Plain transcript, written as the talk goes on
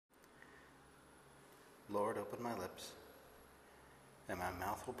Lord, open my lips, and my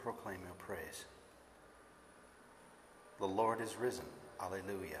mouth will proclaim your praise. The Lord is risen.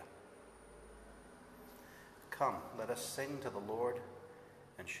 Alleluia. Come, let us sing to the Lord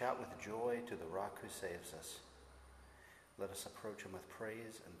and shout with joy to the rock who saves us. Let us approach him with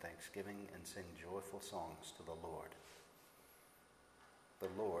praise and thanksgiving and sing joyful songs to the Lord. The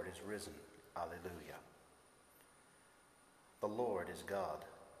Lord is risen. Alleluia. The Lord is God,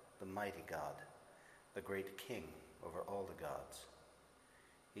 the mighty God, the great King over all the gods.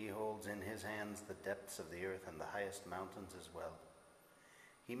 He holds in his hands the depths of the earth and the highest mountains as well.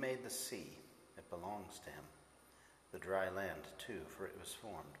 He made the sea, it belongs to him, the dry land too, for it was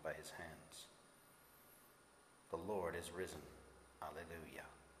formed by his hands. The Lord is risen. Alleluia.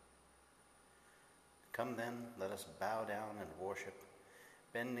 Come then, let us bow down and worship,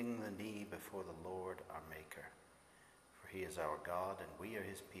 bending the knee before the Lord our Maker. For he is our God, and we are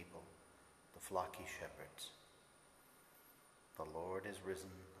his people, the flock he shepherds. The Lord is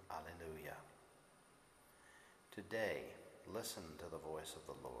risen. Alleluia. Today, listen to the voice of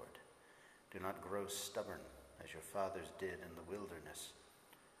the Lord. Do not grow stubborn, as your fathers did in the wilderness,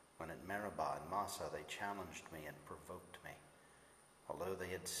 when at Meribah and Massah they challenged me and provoked me, although they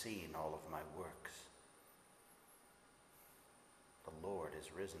had seen all of my works. The Lord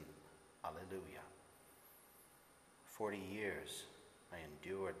is risen. Alleluia. 40 years I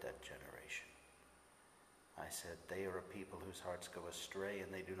endured that generation. I said, they are a people whose hearts go astray,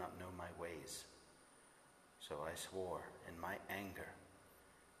 and they do not know my ways. So I swore in my anger,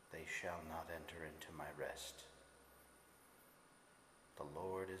 they shall not enter into my rest. The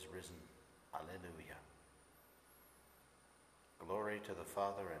Lord is risen. Alleluia. Glory to the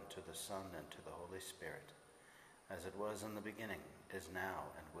Father, and to the Son, and to the Holy Spirit, as it was in the beginning, is now,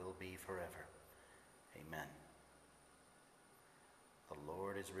 and will be forever. Amen. The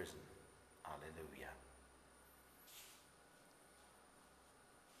Lord is risen. Alleluia.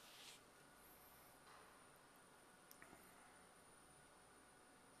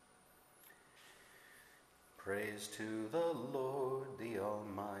 Praise to the Lord, the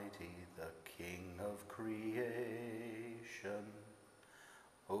Almighty, the King of creation.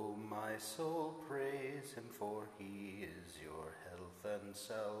 O my soul, praise him, for he is your health and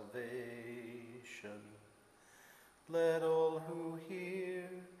salvation. Let all who hear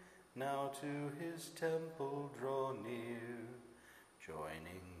now to his temple draw near,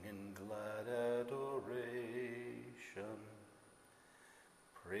 joining in glad adoration.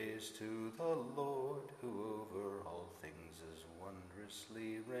 Praise to the Lord, who over all things is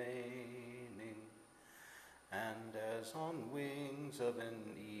wondrously reigning, and as on wings of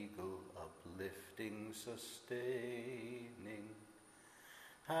an eagle uplifting, sustaining.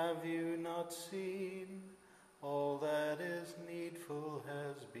 Have you not seen all that is needful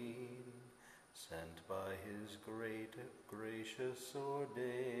has been sent by his great gracious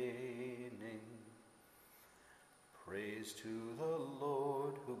ordaining? Praise to the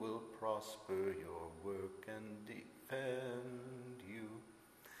Lord, who will prosper your work and defend you.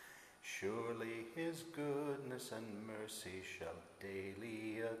 Surely his goodness and mercy shall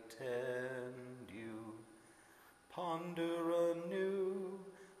daily attend you. Ponder anew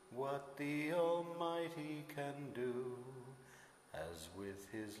what the Almighty can do, as with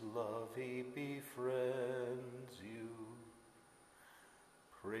his love he befriends you.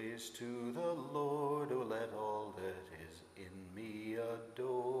 Praise to the Lord, oh let all that is in me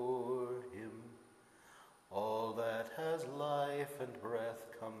adore him. All that has life and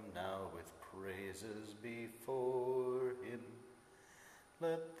breath, come now with praises before him.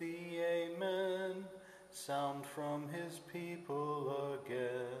 Let the Amen sound from his people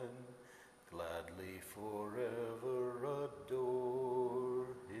again, gladly forever adore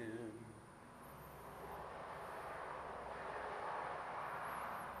him.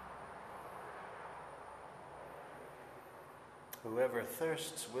 Whoever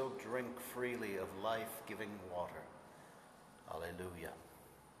thirsts will drink freely of life-giving water. Alleluia.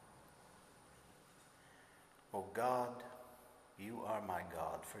 O God, you are my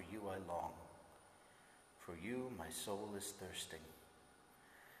God, for you I long. For you my soul is thirsting.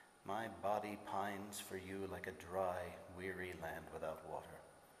 My body pines for you like a dry, weary land without water.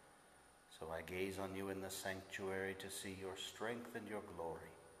 So I gaze on you in the sanctuary to see your strength and your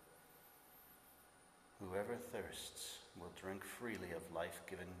glory. Whoever thirsts will drink freely of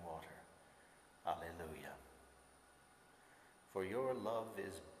life-giving water. Alleluia. For your love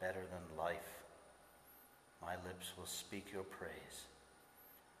is better than life. My lips will speak your praise.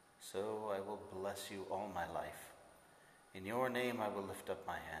 So I will bless you all my life. In your name I will lift up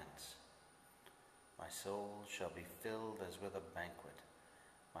my hands. My soul shall be filled as with a banquet.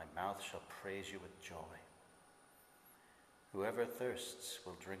 My mouth shall praise you with joy. Whoever thirsts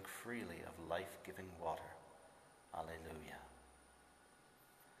will drink freely of life-giving water. Alleluia.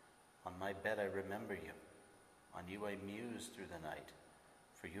 On my bed I remember you. On you I muse through the night,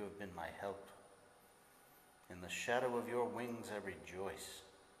 for you have been my help. In the shadow of your wings I rejoice.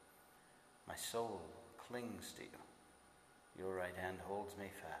 My soul clings to you. Your right hand holds me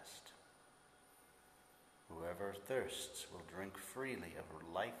fast. Whoever thirsts will drink freely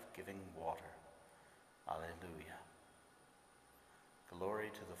of life-giving water. Alleluia. Glory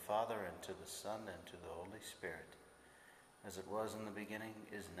to the Father, and to the Son, and to the Holy Spirit, as it was in the beginning,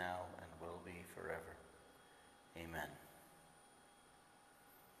 is now, and will be forever. Amen.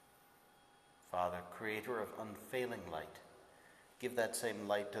 Father, creator of unfailing light, give that same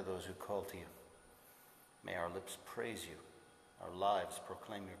light to those who call to you. May our lips praise you, our lives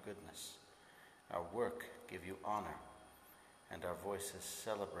proclaim your goodness, our work give you honor, and our voices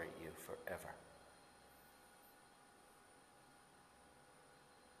celebrate you forever.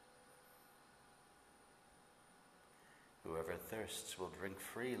 Whoever thirsts will drink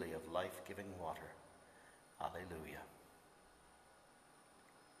freely of life-giving water. Alleluia.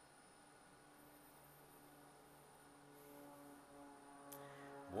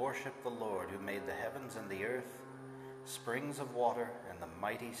 Worship the Lord who made the heavens and the earth, springs of water and the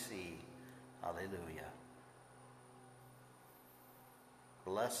mighty sea. Alleluia.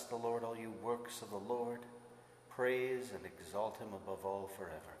 Bless the Lord, all you works of the Lord. Praise and exalt him above all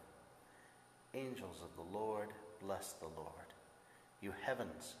forever. Angels of the Lord, bless the Lord. You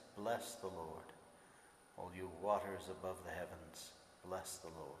heavens, bless the Lord. All you waters above the heavens, bless the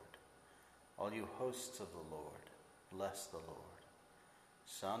Lord. All you hosts of the Lord, bless the Lord.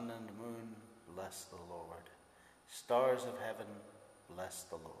 Sun and moon, bless the Lord. Stars of heaven, bless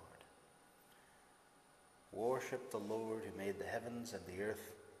the Lord. Worship the Lord who made the heavens and the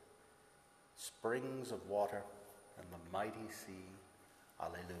earth, springs of water and the mighty sea.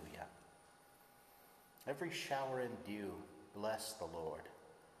 Alleluia. Every shower and dew, bless the Lord.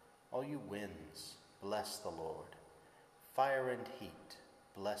 All you winds, bless the Lord. Fire and heat,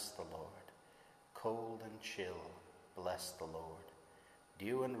 bless the Lord. Cold and chill, bless the Lord.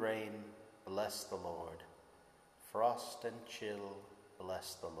 Dew and rain, bless the Lord. Frost and chill,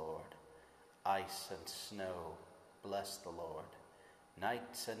 bless the Lord. Ice and snow, bless the Lord.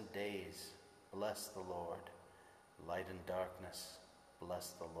 Nights and days, bless the Lord. Light and darkness,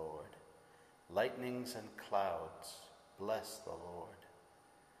 bless the Lord. Lightnings and clouds, bless the Lord.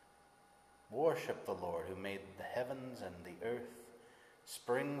 Worship the Lord who made the heavens and the earth,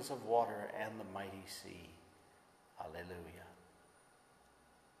 springs of water and the mighty sea. Alleluia.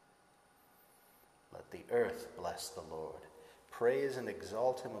 Let the earth bless the Lord. Praise and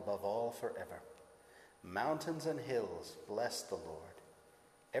exalt him above all forever. Mountains and hills, bless the Lord.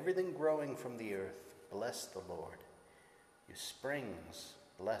 Everything growing from the earth, bless the Lord. You springs,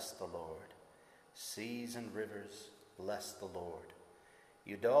 bless the Lord. Seas and rivers, bless the Lord.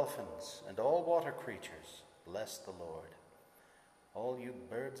 You dolphins and all water creatures, bless the Lord. All you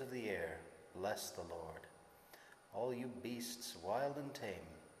birds of the air, bless the Lord. All you beasts wild and tame,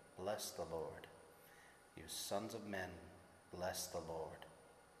 bless the Lord. You sons of men, bless the Lord.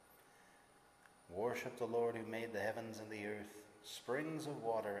 Worship the Lord who made the heavens and the earth, springs of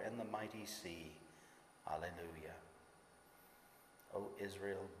water and the mighty sea. Alleluia. O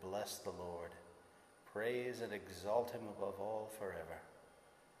Israel, bless the Lord. Praise and exalt him above all forever.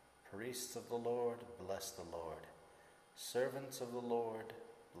 Priests of the Lord, bless the Lord. Servants of the Lord,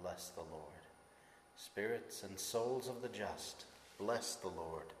 bless the Lord. Spirits and souls of the just, bless the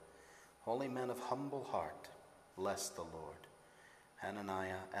Lord. Holy men of humble heart, bless the Lord.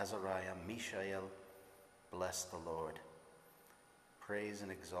 Hananiah, Azariah, Mishael, bless the Lord. Praise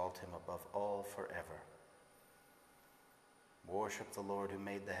and exalt him above all forever. Worship the Lord who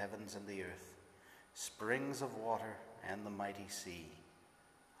made the heavens and the earth, springs of water and the mighty sea.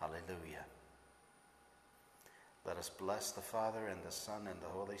 Alleluia. Let us bless the Father and the Son and the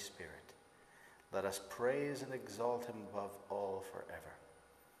Holy Spirit. Let us praise and exalt him above all forever.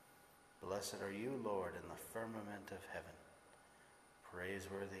 Blessed are you, Lord, in the firmament of heaven,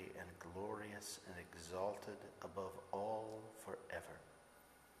 praiseworthy and glorious and exalted above all forever.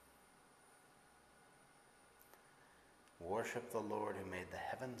 Worship the Lord who made the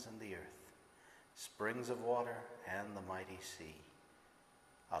heavens and the earth, springs of water and the mighty sea.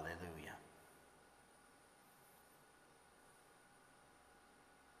 Alleluia.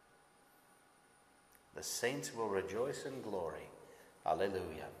 The saints will rejoice in glory.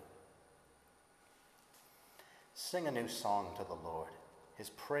 Alleluia. Sing a new song to the Lord, his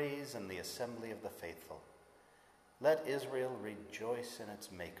praise in the assembly of the faithful. Let Israel rejoice in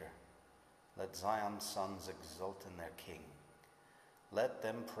its Maker. Let Zion's sons exult in their King. Let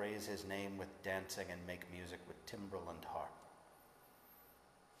them praise his name with dancing and make music with timbrel and harp.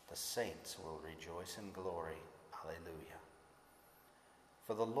 The saints will rejoice in glory. Alleluia.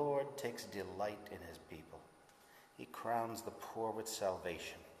 For the Lord takes delight in his people. He crowns the poor with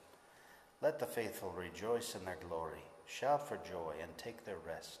salvation. Let the faithful rejoice in their glory, shout for joy, and take their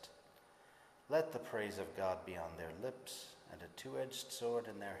rest. Let the praise of God be on their lips, and a two-edged sword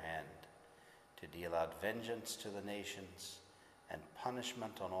in their hand, to deal out vengeance to the nations, and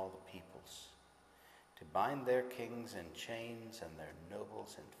punishment on all the peoples, to bind their kings in chains and their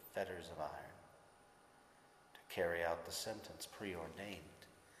nobles in fetters of iron, to carry out the sentence preordained.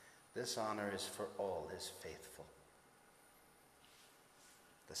 This honor is for all his faithful.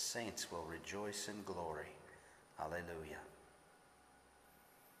 The saints will rejoice in glory. Alleluia.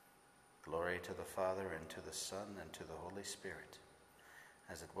 Glory to the Father, and to the Son, and to the Holy Spirit,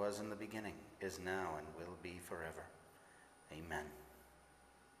 as it was in the beginning, is now, and will be forever. Amen.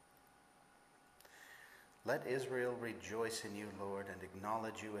 Let Israel rejoice in you, Lord, and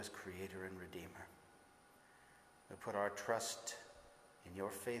acknowledge you as Creator and Redeemer. We put our trust in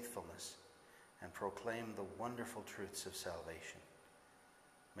your faithfulness and proclaim the wonderful truths of salvation.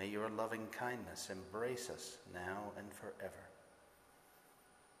 May your loving kindness embrace us now and forever.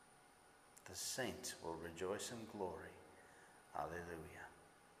 The saints will rejoice in glory. Alleluia.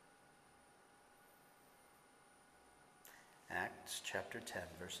 Acts chapter 10,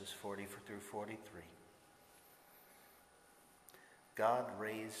 verses 40 through 43. God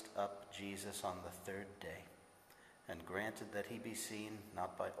raised up Jesus on the third day, and granted that he be seen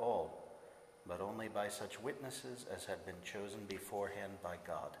not by all, but only by such witnesses as had been chosen beforehand by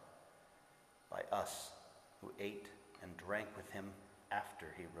God, by us who ate and drank with him after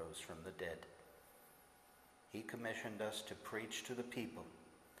he rose from the dead. He commissioned us to preach to the people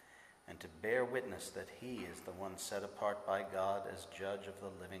and to bear witness that he is the one set apart by God as judge of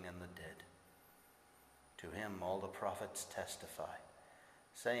the living and the dead. To him all the prophets testify,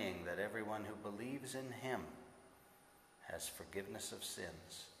 saying that everyone who believes in him has forgiveness of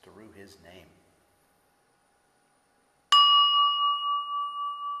sins through his name.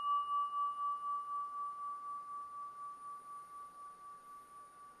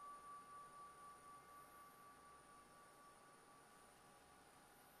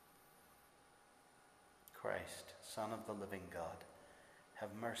 Christ, Son of the living God, have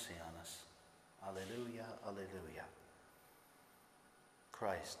mercy on us. Alleluia, alleluia.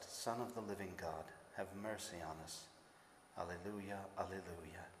 Christ, Son of the living God, have mercy on us. Alleluia,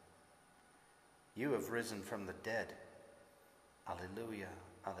 alleluia. You have risen from the dead. Alleluia,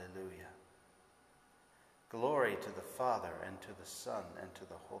 alleluia. Glory to the Father, and to the Son, and to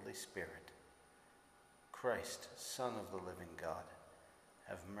the Holy Spirit. Christ, Son of the living God,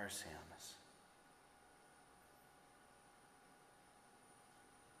 have mercy on us.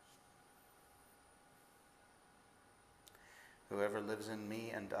 Whoever lives in me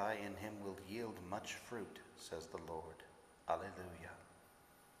and I in him will yield much fruit, says the Lord. Alleluia.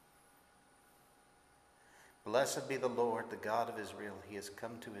 Blessed be the Lord, the God of Israel. He has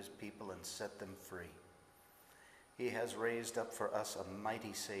come to his people and set them free. He has raised up for us a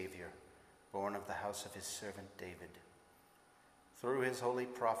mighty Savior, born of the house of his servant David. Through his holy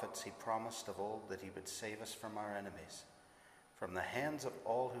prophets he promised of old that he would save us from our enemies, from the hands of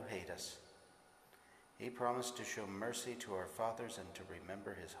all who hate us. He promised to show mercy to our fathers and to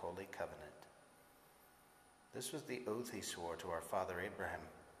remember his holy covenant. This was the oath he swore to our father Abraham,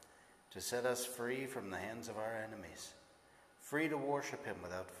 to set us free from the hands of our enemies, free to worship him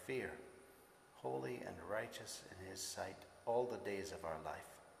without fear, holy and righteous in his sight all the days of our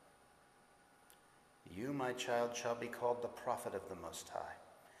life. You, my child, shall be called the prophet of the Most High,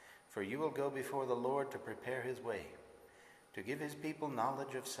 for you will go before the Lord to prepare his way, to give his people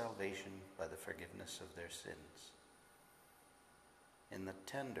knowledge of salvation by the forgiveness of their sins. In the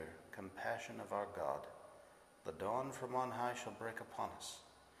tender compassion of our God, the dawn from on high shall break upon us,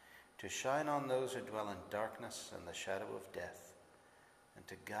 to shine on those who dwell in darkness and the shadow of death, and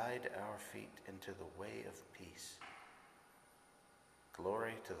to guide our feet into the way of peace.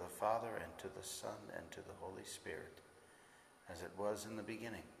 Glory to the Father, and to the Son, and to the Holy Spirit, as it was in the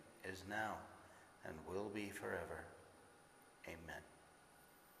beginning, is now, and will be forever. Amen.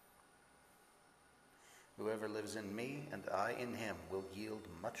 Whoever lives in me and I in him will yield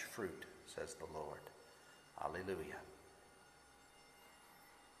much fruit, says the Lord. Alleluia.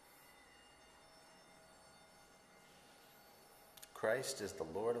 Christ is the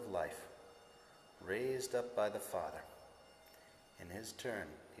Lord of life, raised up by the Father. In his turn,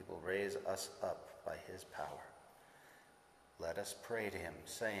 he will raise us up by his power. Let us pray to him,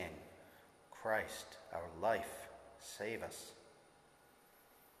 saying, Christ, our life, save us.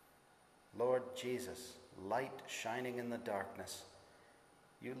 Lord Jesus, light shining in the darkness,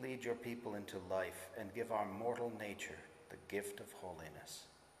 you lead your people into life and give our mortal nature the gift of holiness.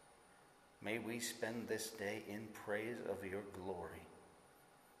 May we spend this day in praise of your glory.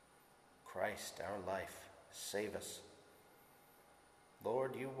 Christ, our life, save us.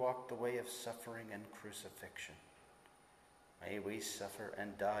 Lord, you walked the way of suffering and crucifixion. May we suffer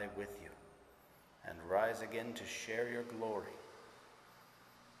and die with you and rise again to share your glory.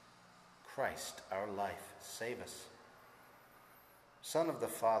 Christ, our life, save us. Son of the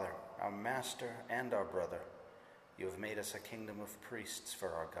Father, our Master and our brother, you have made us a kingdom of priests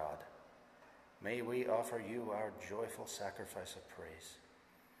for our God. May we offer you our joyful sacrifice of praise.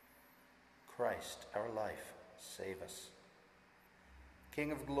 Christ, our life, save us.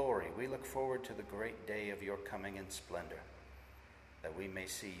 King of glory, we look forward to the great day of your coming in splendor, that we may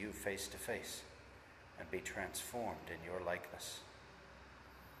see you face to face and be transformed in your likeness.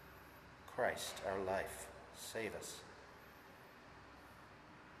 Christ, our life, save us.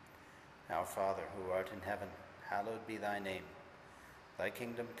 Our Father, who art in heaven, hallowed be thy name. Thy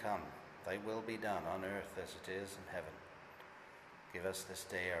kingdom come, thy will be done on earth as it is in heaven. Give us this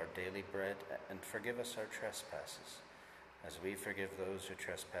day our daily bread, and forgive us our trespasses, as we forgive those who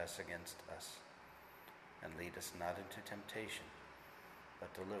trespass against us. And lead us not into temptation,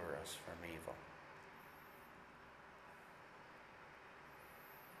 but deliver us from evil.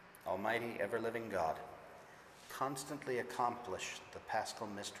 Almighty, ever-living God, constantly accomplish the paschal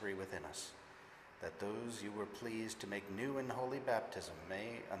mystery within us, that those you were pleased to make new in holy baptism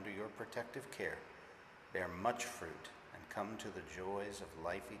may, under your protective care, bear much fruit and come to the joys of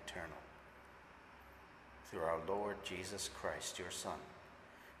life eternal. Through our Lord Jesus Christ, your Son,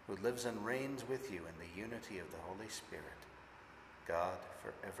 who lives and reigns with you in the unity of the Holy Spirit, God,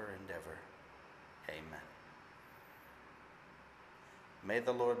 forever and ever. Amen. May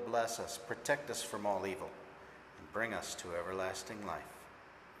the Lord bless us, protect us from all evil, and bring us to everlasting life.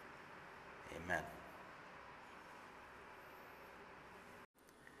 Amen.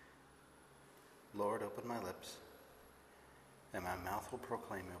 Lord, open my lips, and my mouth will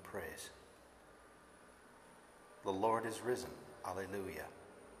proclaim your praise. The Lord is risen. Alleluia.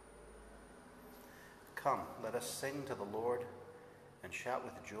 Come, let us sing to the Lord and shout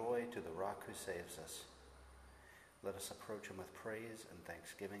with joy to the rock who saves us. Let us approach him with praise and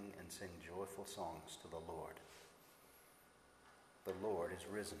thanksgiving and sing joyful songs to the Lord. The Lord is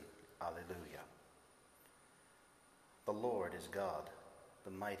risen. Alleluia. The Lord is God,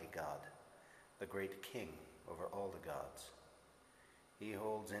 the mighty God, the great King over all the gods. He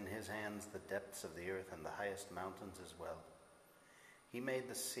holds in his hands the depths of the earth and the highest mountains as well. He made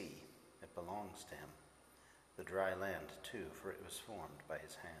the sea, it belongs to him, the dry land too, for it was formed by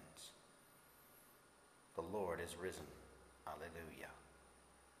his hands. The Lord is risen. Alleluia.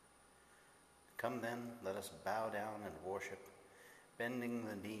 Come then, let us bow down and worship, bending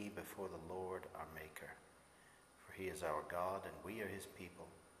the knee before the Lord our Maker. For he is our God, and we are his people,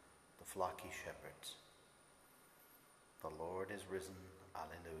 the flocky shepherds. The Lord is risen.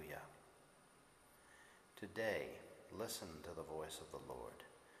 Alleluia. Today, listen to the voice of the Lord.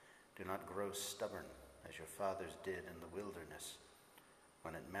 Do not grow stubborn, as your fathers did in the wilderness,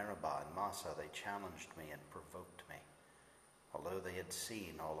 when at Meribah and Massah they challenged me and provoked me, although they had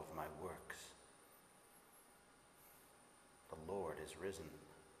seen all of my works. The Lord is risen.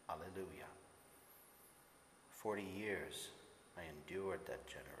 Alleluia. 40 years I endured that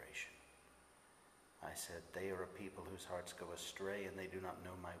generation. I said, they are a people whose hearts go astray, and they do not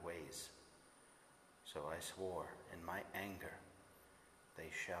know my ways. So I swore in my anger, they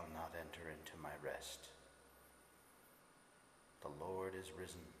shall not enter into my rest. The Lord is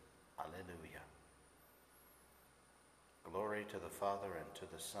risen. Alleluia. Glory to the Father, and to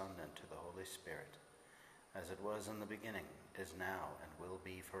the Son, and to the Holy Spirit, as it was in the beginning, is now, and will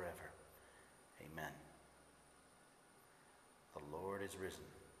be forever. Amen. The Lord is risen.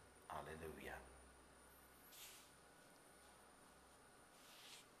 Alleluia.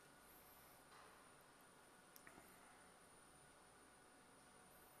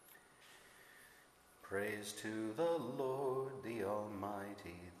 Praise to the Lord, the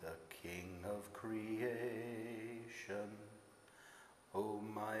Almighty, the King of creation. O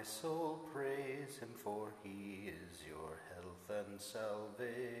my soul, praise him, for he is your health and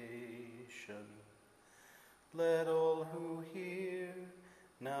salvation. Let all who hear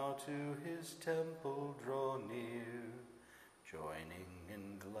now to his temple draw near, joining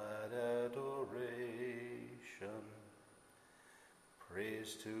in glad adoration.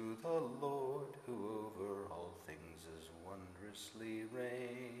 Praise to the Lord, who over all things is wondrously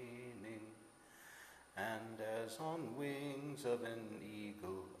reigning, and as on wings of an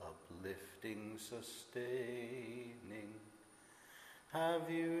eagle uplifting, sustaining. Have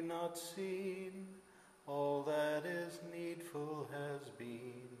you not seen? All that is needful has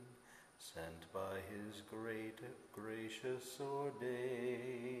been sent by his great gracious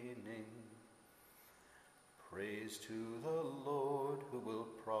ordaining. Praise to the Lord, who will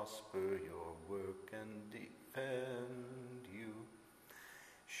prosper your work and defend you.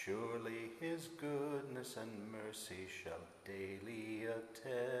 Surely his goodness and mercy shall daily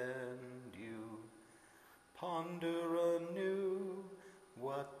attend you. Ponder anew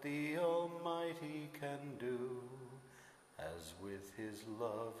what the Almighty can do, as with his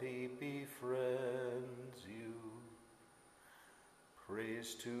love he befriends you.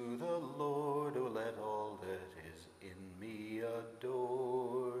 Praise to the Lord, O let all that is in me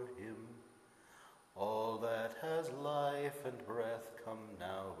adore him. All that has life and breath, come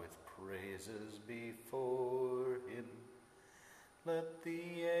now with praises before him. Let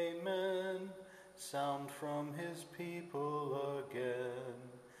the Amen sound from his people again,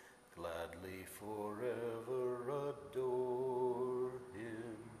 gladly forever adore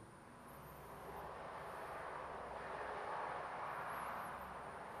him.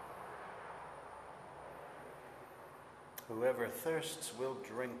 Whoever thirsts will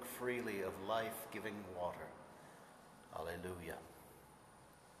drink freely of life-giving water. Alleluia.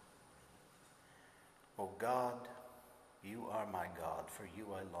 O God, you are my God, for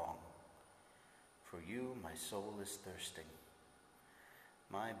you I long. For you my soul is thirsting.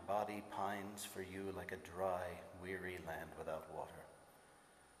 My body pines for you like a dry, weary land without water.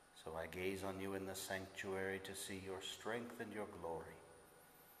 So I gaze on you in the sanctuary to see your strength and your glory.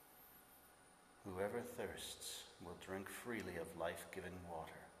 Whoever thirsts will drink freely of life-giving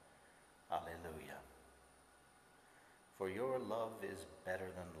water. Alleluia. For your love is better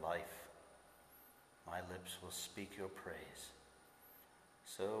than life. My lips will speak your praise.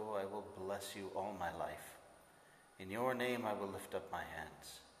 So I will bless you all my life. In your name I will lift up my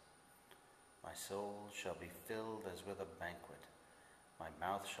hands. My soul shall be filled as with a banquet. My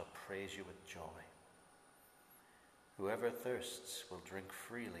mouth shall praise you with joy. Whoever thirsts will drink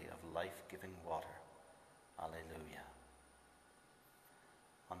freely of life-giving water. Alleluia.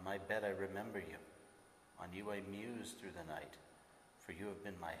 On my bed I remember you. On you I muse through the night, for you have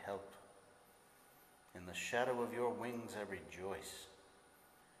been my help. In the shadow of your wings I rejoice.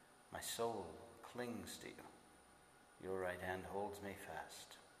 My soul clings to you. Your right hand holds me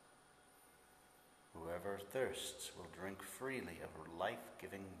fast. Whoever thirsts will drink freely of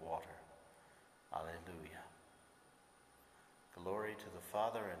life-giving water. Alleluia. Glory to the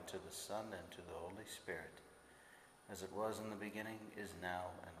Father, and to the Son, and to the Holy Spirit, as it was in the beginning, is now,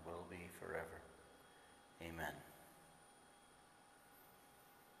 and will be forever. Amen.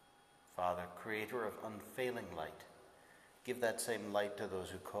 Father, creator of unfailing light, give that same light to those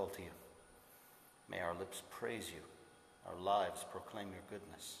who call to you. May our lips praise you, our lives proclaim your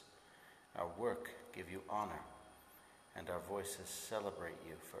goodness, our work give you honor, and our voices celebrate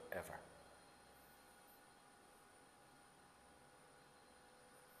you forever.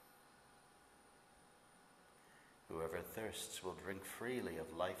 Whoever thirsts will drink freely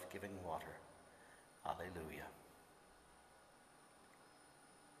of life-giving water. Alleluia.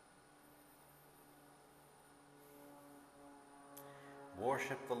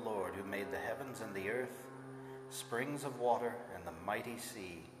 Worship the Lord, who made the heavens and the earth, springs of water and the mighty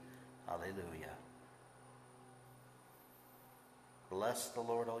sea. Alleluia. Bless the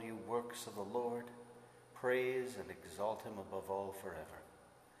Lord, all you works of the Lord. Praise and exalt him above all forever.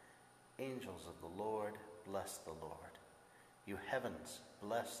 Angels of the Lord, bless the Lord. You heavens,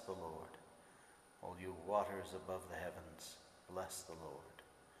 bless the Lord. All you waters above the heavens, bless the Lord.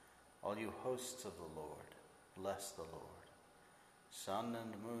 All you hosts of the Lord, bless the Lord. Sun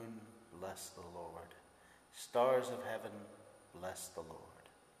and moon, bless the Lord. Stars of heaven, bless the Lord.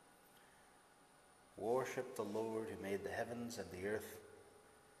 Worship the Lord, who made the heavens and the earth,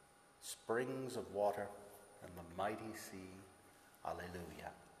 springs of water and the mighty sea.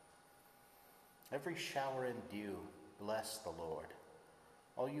 Alleluia. Every shower and dew, bless the Lord.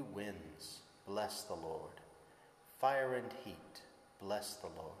 All you winds, bless the Lord. Fire and heat, bless the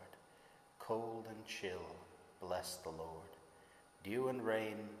Lord. Cold and chill, bless the Lord. Dew and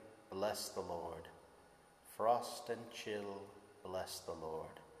rain, bless the Lord. Frost and chill, bless the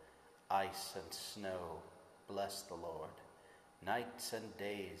Lord. Ice and snow, bless the Lord. Nights and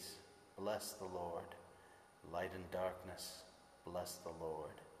days, bless the Lord. Light and darkness, bless the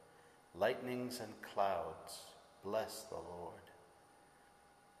Lord. Lightnings and clouds, bless the Lord.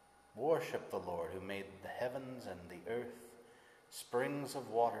 Worship the Lord who made the heavens and the earth, springs of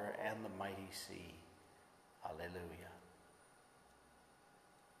water and the mighty sea. Alleluia.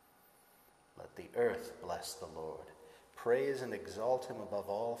 Let the earth bless the Lord. Praise and exalt him above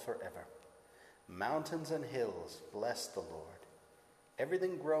all forever. Mountains and hills, bless the Lord.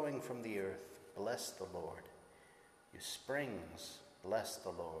 Everything growing from the earth, bless the Lord. You springs, bless the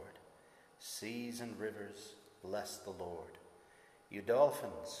Lord. Seas and rivers, bless the Lord. You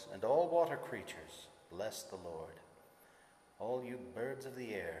dolphins and all water creatures, bless the Lord. All you birds of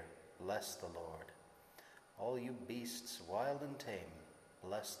the air, bless the Lord. All you beasts wild and tame,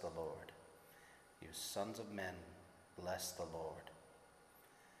 bless the Lord. You sons of men, bless the Lord.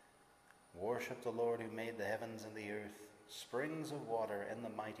 Worship the Lord who made the heavens and the earth, springs of water and the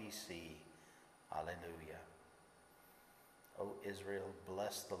mighty sea. Alleluia. O Israel,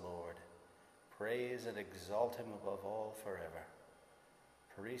 bless the Lord. Praise and exalt him above all forever.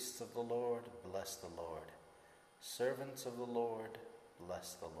 Priests of the Lord, bless the Lord. Servants of the Lord,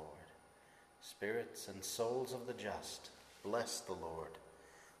 bless the Lord. Spirits and souls of the just, bless the Lord.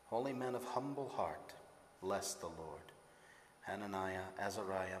 Holy men of humble heart, bless the Lord. Hananiah,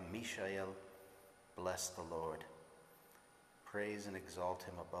 Azariah, Mishael, bless the Lord. Praise and exalt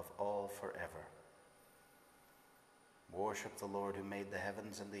him above all forever. Worship the Lord who made the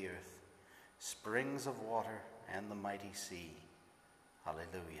heavens and the earth, springs of water and the mighty sea.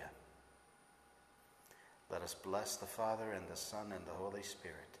 Hallelujah. Let us bless the Father and the Son and the Holy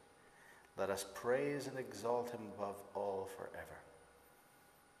Spirit. Let us praise and exalt him above all forever.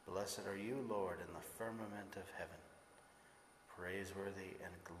 Blessed are you, Lord, in the firmament of heaven, praiseworthy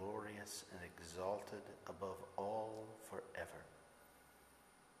and glorious and exalted above all forever.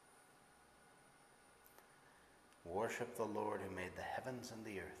 Worship the Lord who made the heavens and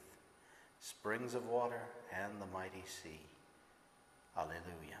the earth, springs of water and the mighty sea.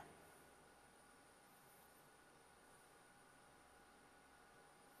 Alleluia.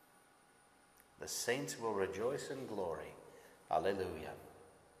 The saints will rejoice in glory. Alleluia.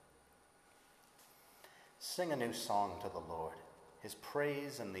 Sing a new song to the Lord, his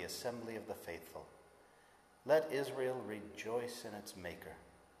praise in the assembly of the faithful. Let Israel rejoice in its Maker.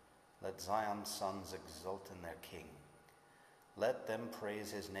 Let Zion's sons exult in their King. Let them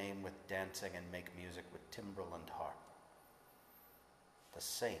praise his name with dancing and make music with timbrel and harp. The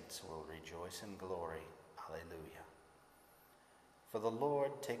saints will rejoice in glory. Alleluia. For the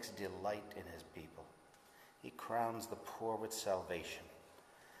Lord takes delight in his people. He crowns the poor with salvation.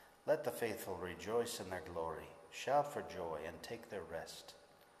 Let the faithful rejoice in their glory, shout for joy, and take their rest.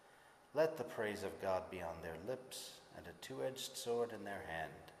 Let the praise of God be on their lips, and a two-edged sword in their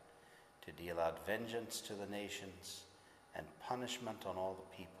hand, to deal out vengeance to the nations, and punishment on all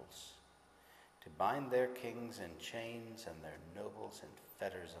the peoples, to bind their kings in chains and their nobles in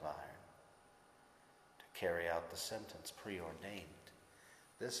fetters of iron, to carry out the sentence preordained.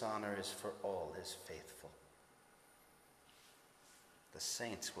 This honor is for all his faithful. The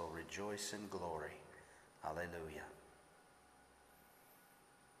saints will rejoice in glory. Alleluia.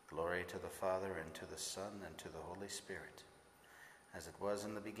 Glory to the Father, and to the Son, and to the Holy Spirit, as it was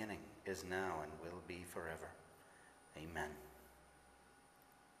in the beginning, is now, and will be forever. Amen.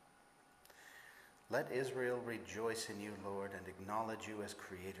 Let Israel rejoice in you, Lord, and acknowledge you as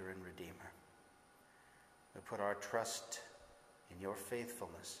Creator and Redeemer. We put our trust in your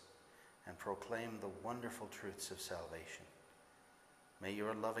faithfulness and proclaim the wonderful truths of salvation. May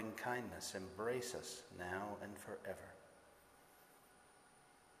your loving kindness embrace us now and forever.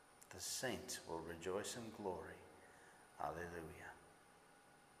 The saints will rejoice in glory. Alleluia.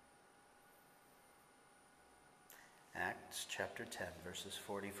 Acts chapter 10, verses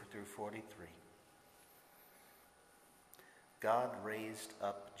 40 through 43. God raised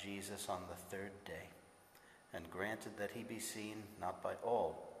up Jesus on the third day, and granted that he be seen not by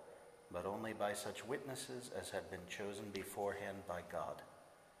all, but only by such witnesses as had been chosen beforehand by God,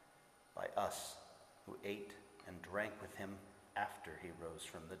 by us who ate and drank with him after he rose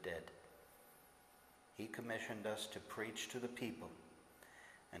from the dead. He commissioned us to preach to the people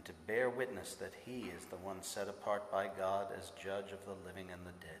and to bear witness that he is the one set apart by God as judge of the living and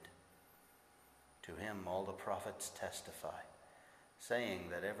the dead. To him all the prophets testify, saying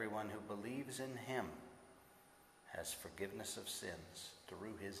that everyone who believes in him has forgiveness of sins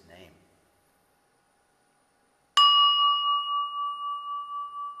through his name.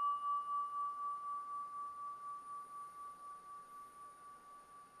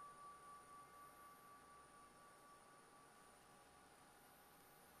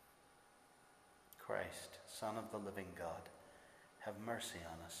 Christ, Son of the living God, have mercy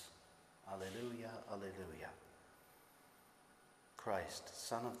on us. Alleluia, alleluia. Christ,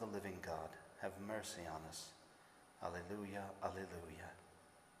 Son of the living God, have mercy on us. Alleluia, alleluia.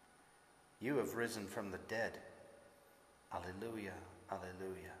 You have risen from the dead. Alleluia,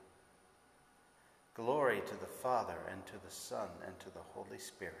 alleluia. Glory to the Father, and to the Son, and to the Holy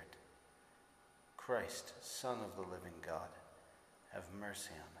Spirit. Christ, Son of the living God, have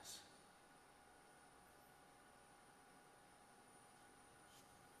mercy on us.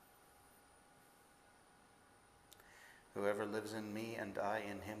 Whoever lives in me and I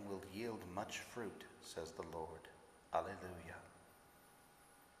in him will yield much fruit, says the Lord. Alleluia.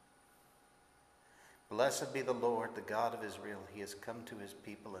 Blessed be the Lord, the God of Israel. He has come to his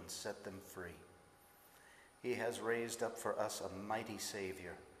people and set them free. He has raised up for us a mighty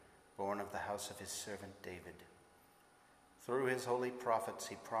Savior, born of the house of his servant David. Through his holy prophets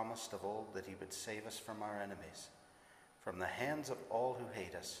he promised of old that he would save us from our enemies, from the hands of all who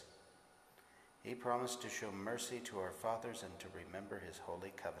hate us. He promised to show mercy to our fathers and to remember his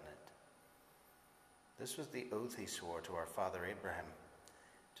holy covenant. This was the oath he swore to our father Abraham,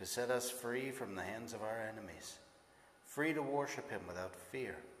 to set us free from the hands of our enemies, free to worship him without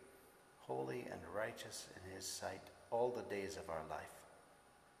fear, holy and righteous in his sight all the days of our life.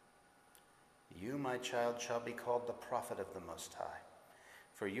 You, my child, shall be called the prophet of the Most High,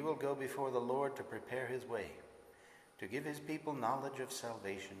 for you will go before the Lord to prepare his way, to give his people knowledge of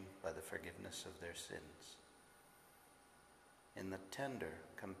salvation by the forgiveness of their sins. In the tender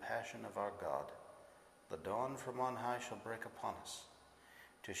compassion of our God, the dawn from on high shall break upon us,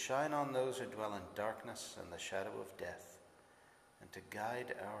 to shine on those who dwell in darkness and the shadow of death, and to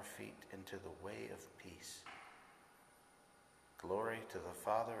guide our feet into the way of peace. Glory to the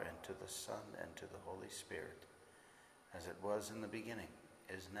Father, and to the Son, and to the Holy Spirit, as it was in the beginning,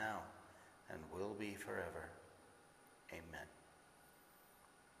 is now, and will be forever. Amen.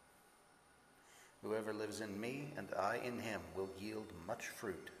 Whoever lives in me and I in him will yield much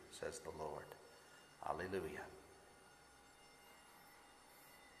fruit, says the Lord. Alleluia.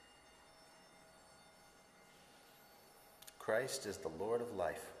 Christ is the Lord of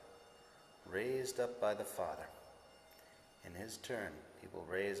life, raised up by the Father. In his turn, he will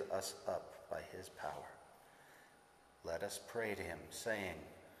raise us up by his power. Let us pray to him, saying,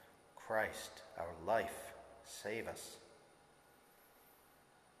 Christ, our life, save us.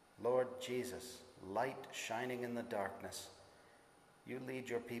 Lord Jesus, light shining in the darkness, you lead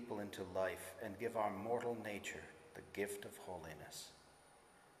your people into life and give our mortal nature the gift of holiness.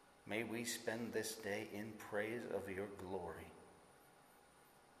 May we spend this day in praise of your glory.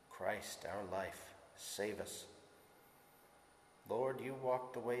 Christ, our life, save us. Lord, you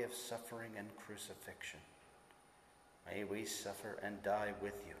walked the way of suffering and crucifixion. May we suffer and die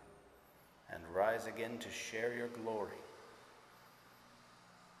with you, and rise again to share your glory.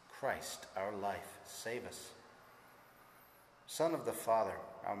 Christ, our life, save us. Son of the Father,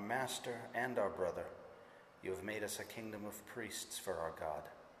 our Master and our brother, you have made us a kingdom of priests for our God.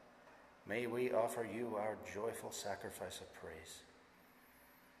 May we offer you our joyful sacrifice of praise.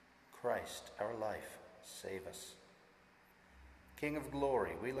 Christ, our life, save us. King of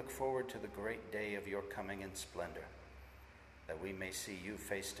glory, we look forward to the great day of your coming in splendor, that we may see you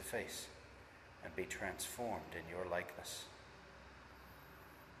face to face and be transformed in your likeness.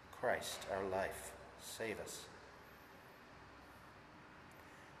 Christ, our life, save us.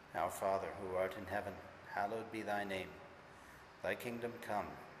 Our Father, who art in heaven, hallowed be thy name. Thy kingdom come,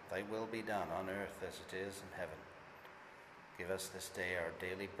 thy will be done on earth as it is in heaven. Give us this day our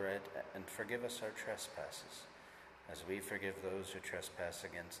daily bread, and forgive us our trespasses, as we forgive those who trespass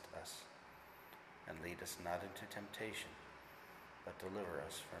against us. And lead us not into temptation, but deliver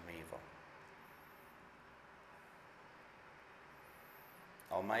us from evil.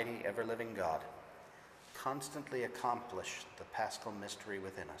 Almighty, ever-living God, constantly accomplish the paschal mystery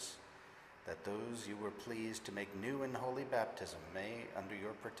within us, that those you were pleased to make new in holy baptism may, under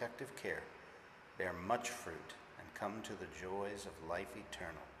your protective care, bear much fruit and come to the joys of life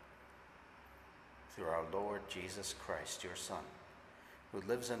eternal. Through our Lord Jesus Christ, your Son, who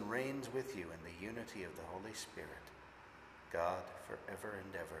lives and reigns with you in the unity of the Holy Spirit, God, forever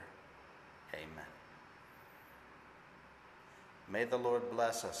and ever. Amen. May the Lord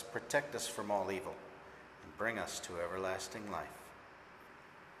bless us, protect us from all evil, and bring us to everlasting life.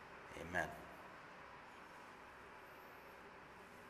 Amen.